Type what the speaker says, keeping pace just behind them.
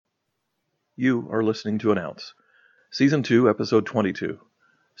You are listening to An Ounce, Season 2, Episode 22.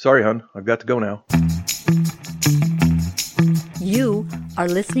 Sorry, hun, I've got to go now. You are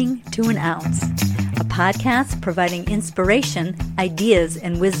listening to An Ounce, a podcast providing inspiration, ideas,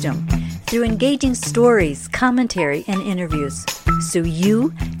 and wisdom through engaging stories, commentary, and interviews, so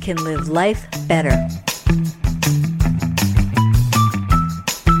you can live life better.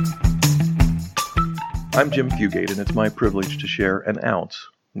 I'm Jim Fugate, and it's my privilege to share an ounce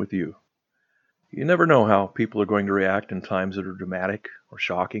with you. You never know how people are going to react in times that are dramatic or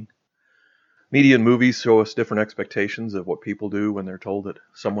shocking. Media and movies show us different expectations of what people do when they're told that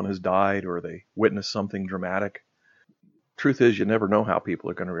someone has died or they witness something dramatic. Truth is, you never know how people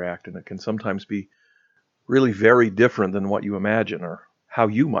are going to react, and it can sometimes be really very different than what you imagine or how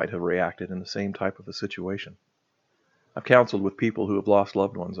you might have reacted in the same type of a situation. I've counseled with people who have lost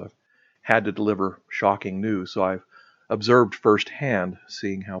loved ones. I've had to deliver shocking news, so I've observed firsthand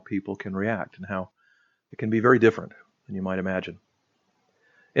seeing how people can react and how it can be very different than you might imagine.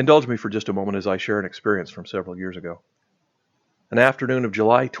 Indulge me for just a moment as I share an experience from several years ago. An afternoon of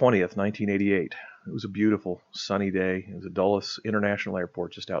July 20th, 1988. It was a beautiful, sunny day. It was at Dulles International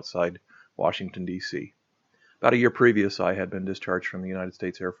Airport just outside Washington, D.C. About a year previous, I had been discharged from the United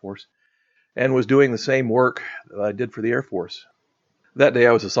States Air Force and was doing the same work that I did for the Air Force. That day,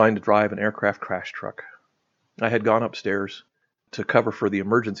 I was assigned to drive an aircraft crash truck. I had gone upstairs to cover for the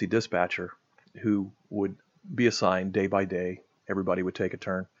emergency dispatcher who would be assigned day by day. Everybody would take a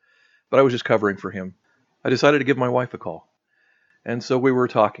turn, but I was just covering for him. I decided to give my wife a call, and so we were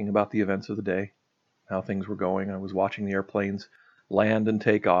talking about the events of the day, how things were going. I was watching the airplanes land and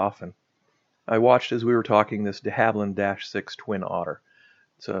take off, and I watched as we were talking this de Havilland Dash 6 Twin Otter.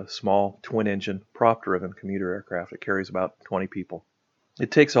 It's a small twin-engine, prop-driven commuter aircraft. It carries about 20 people. It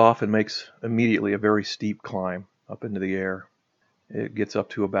takes off and makes immediately a very steep climb up into the air. It gets up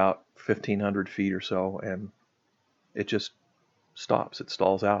to about 1,500 feet or so, and it just stops. It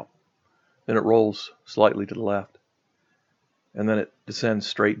stalls out. Then it rolls slightly to the left, and then it descends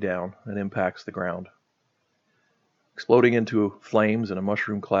straight down and impacts the ground, exploding into flames and a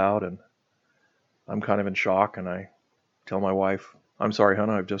mushroom cloud, and I'm kind of in shock, and I tell my wife, "I'm sorry, hon,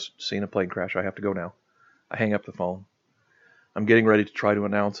 I've just seen a plane crash. I have to go now." I hang up the phone. I'm getting ready to try to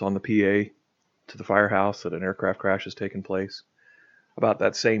announce on the PA to the firehouse that an aircraft crash has taken place. About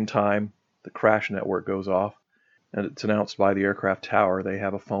that same time, the crash network goes off, and it's announced by the aircraft tower. They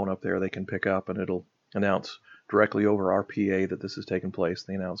have a phone up there they can pick up, and it'll announce directly over our PA that this has taken place.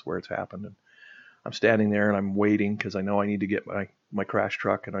 They announce where it's happened. And I'm standing there, and I'm waiting because I know I need to get my crash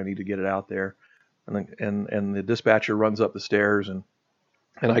truck, and I need to get it out there. And the dispatcher runs up the stairs, and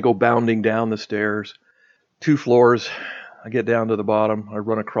I go bounding down the stairs, 2 floors. I get down to the bottom. I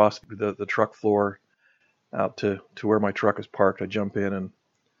run across the truck floor out to where my truck is parked. I jump in,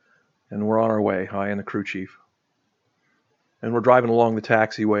 and we're on our way, I and the crew chief. And we're driving along the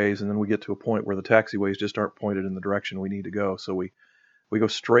taxiways, and then we get to a point where the taxiways just aren't pointed in the direction we need to go. So we go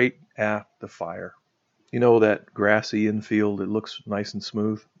straight at the fire. You know that grassy infield, it looks nice and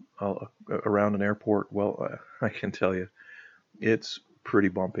smooth around an airport? Well, I can tell you, it's pretty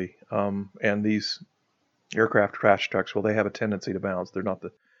bumpy. And these aircraft crash trucks, well, they have a tendency to bounce. They're not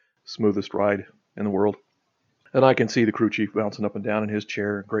the smoothest ride in the world. And I can see the crew chief bouncing up and down in his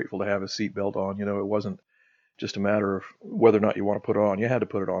chair, grateful to have his seatbelt on. You know, it wasn't just a matter of whether or not you want to put it on. You had to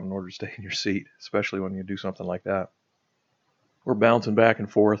put it on in order to stay in your seat, especially when you do something like that. We're bouncing back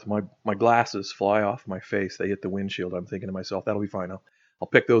and forth. My glasses fly off my face. They hit the windshield. I'm thinking to myself, that'll be fine. I'll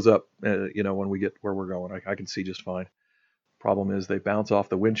pick those up, when we get where we're going. I can see just fine. Problem is they bounce off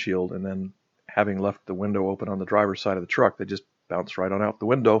the windshield, and then having left the window open on the driver's side of the truck, they just bounce right on out the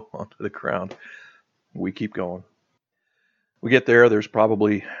window onto the ground. We keep going. We get there. There's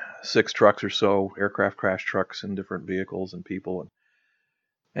probably 6 trucks or so, aircraft crash trucks and different vehicles and people.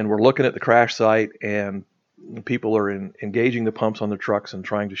 And we're looking at the crash site, and people are engaging the pumps on their trucks and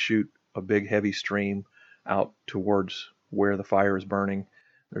trying to shoot a big heavy stream out towards where the fire is burning.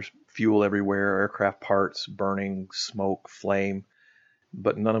 There's fuel everywhere, aircraft parts, burning, smoke, flame,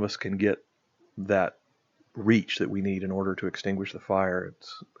 but none of us can get that reach that we need in order to extinguish the fire.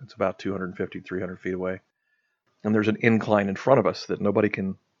 It's about 250, 300 feet away. And there's an incline in front of us that nobody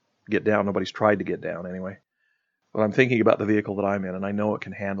can get down. Nobody's tried to get down anyway. But I'm thinking about the vehicle that I'm in, and I know it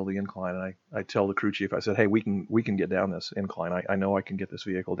can handle the incline. And I tell the crew chief, I said, hey, we can get down this incline. I know I can get this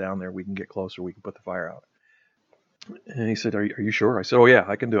vehicle down there. We can get closer. We can put the fire out. And he said, are you sure? I said, oh yeah,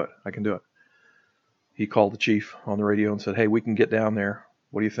 I can do it. He called the chief on the radio and said, hey, we can get down there.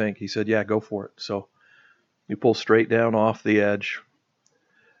 What do you think? He said, yeah, go for it. So you pull straight down off the edge,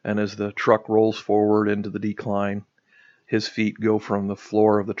 and as the truck rolls forward into the decline, his feet go from the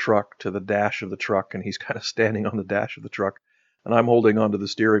floor of the truck to the dash of the truck, and he's kind of standing on the dash of the truck. And I'm holding onto the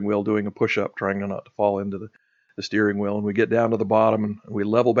steering wheel doing a push-up, trying not to fall into the steering wheel. And we get down to the bottom, and we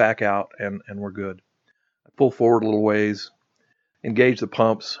level back out, and we're good. I pull forward a little ways, engage the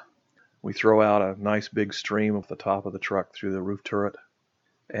pumps. We throw out a nice big stream off the top of the truck through the roof turret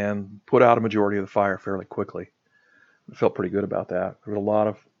and put out a majority of the fire fairly quickly. I felt pretty good about that. There was a lot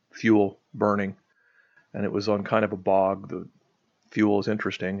of fuel burning, and it was on kind of a bog. The fuel is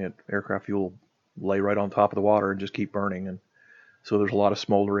interesting. Aircraft fuel lay right on top of the water and just keep burning. And so there's a lot of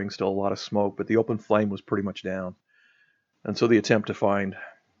smoldering, still a lot of smoke, but the open flame was pretty much down. And so the attempt to find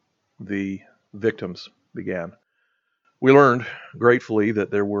the victims began. We learned, gratefully,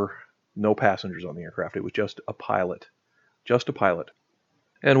 that there were no passengers on the aircraft. It was just a pilot. Just a pilot.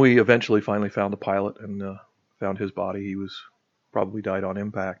 And we eventually finally found the pilot and found his body. He was probably died on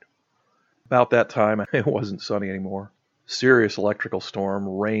impact. About that time, it wasn't sunny anymore. Serious electrical storm,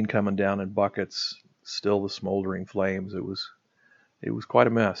 rain coming down in buckets, still the smoldering flames. It was quite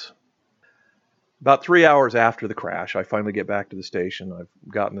a mess. About 3 hours after the crash, I finally get back to the station.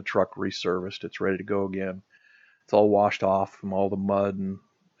 I've gotten the truck reserviced. It's ready to go again. It's all washed off from all the mud and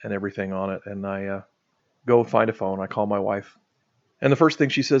everything on it. And I go find a phone. I call my wife. And the first thing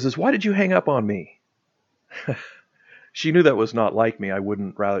she says is, "Why did you hang up on me?" She knew that was not like me. I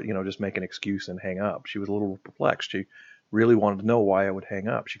wouldn't rather, just make an excuse and hang up. She was a little perplexed. She really wanted to know why I would hang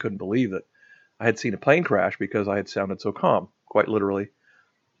up. She couldn't believe that I had seen a plane crash because I had sounded so calm. Quite literally,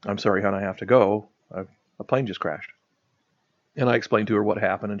 "I'm sorry, hon, I have to go. A plane just crashed." And I explained to her what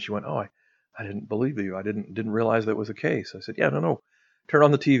happened, and she went, "Oh, I didn't believe you. I didn't realize that was the case." I said, "Yeah, no. Turn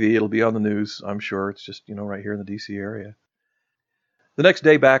on the TV. It'll be on the news, I'm sure. It's just, right here in the D.C. area." The next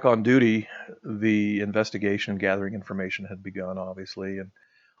day back on duty, the investigation, gathering information had begun, obviously, and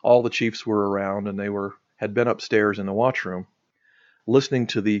all the chiefs were around, and they had been upstairs in the watchroom listening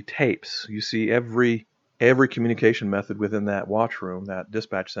to the tapes. You see, every communication method within that watchroom, that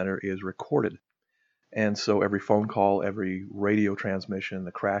dispatch center, is recorded. And so every phone call, every radio transmission,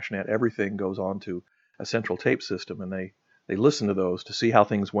 the crash net, everything goes on to a central tape system, and they listen to those to see how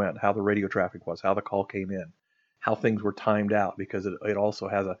things went, how the radio traffic was, how the call came in, how things were timed out, because it also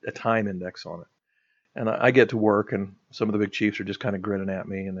has a time index on it. And I get to work, and some of the big chiefs are just kind of grinning at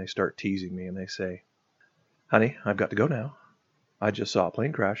me, and they start teasing me, and they say, "Honey, I've got to go now. I just saw a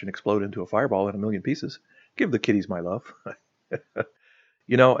plane crash and explode into a fireball in a million pieces. Give the kiddies my love."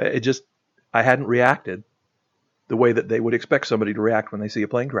 I hadn't reacted the way that they would expect somebody to react when they see a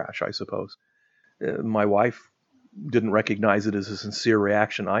plane crash, I suppose. My wife didn't recognize it as a sincere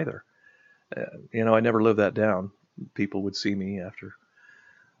reaction either. I never lived that down. People would see me after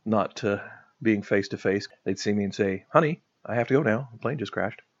not being face-to-face. They'd see me and say, "Honey, I have to go now. The plane just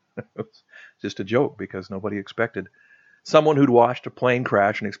crashed." It's just a joke because nobody expected someone who'd watched a plane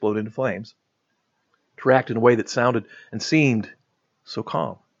crash and explode into flames to react in a way that sounded and seemed so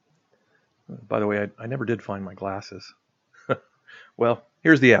calm. By the way, I never did find my glasses. Well,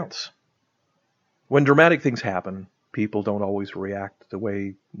 here's the ounce. When dramatic things happen, people don't always react the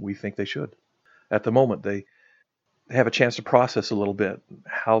way we think they should. At the moment, they have a chance to process a little bit.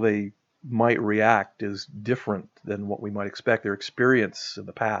 How they might react is different than what we might expect. Their experience in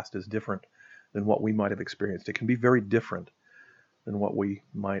the past is different than what we might have experienced. It can be very different than what we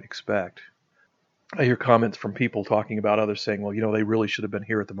might expect. I hear comments from people talking about others saying, "Well, they really should have been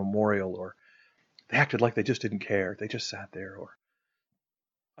here at the memorial," or "They acted like they just didn't care. They just sat there," or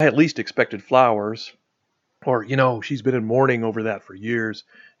 "I at least expected flowers," or, "She's been in mourning over that for years.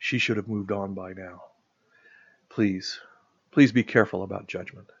 She should have moved on by now." Please be careful about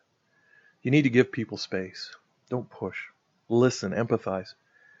judgment. You need to give people space. Don't push. Listen, empathize.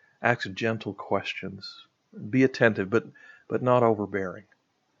 Ask gentle questions. Be attentive, but not overbearing.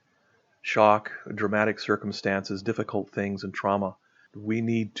 Shock, dramatic circumstances, difficult things, and trauma. We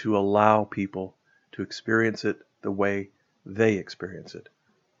need to allow people to experience it the way they experience it,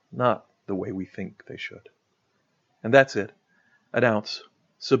 not the way we think they should. And that's it. An ounce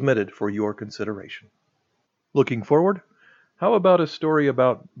submitted for your consideration. Looking forward? How about a story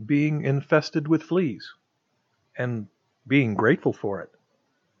about being infested with fleas and being grateful for it?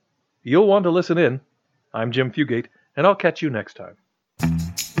 You'll want to listen in. I'm Jim Fugate, and I'll catch you next time.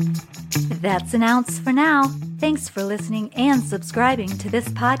 That's an ounce for now. Thanks for listening and subscribing to this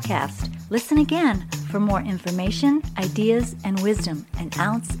podcast. Listen again for more information, ideas, and wisdom, an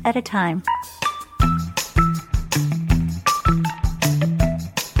ounce at a time.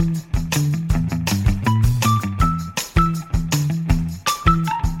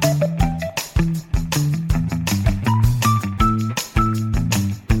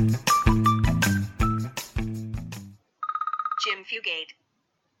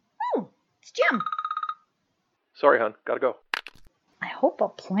 It's Jim. Sorry, hon. Gotta go. I hope a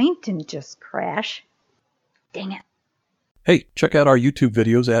plane didn't just crash. Dang it. Hey, check out our YouTube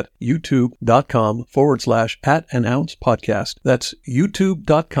videos at youtube.com/@an-ounce podcast. That's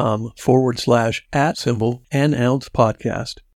youtube.com/@an-ounce podcast.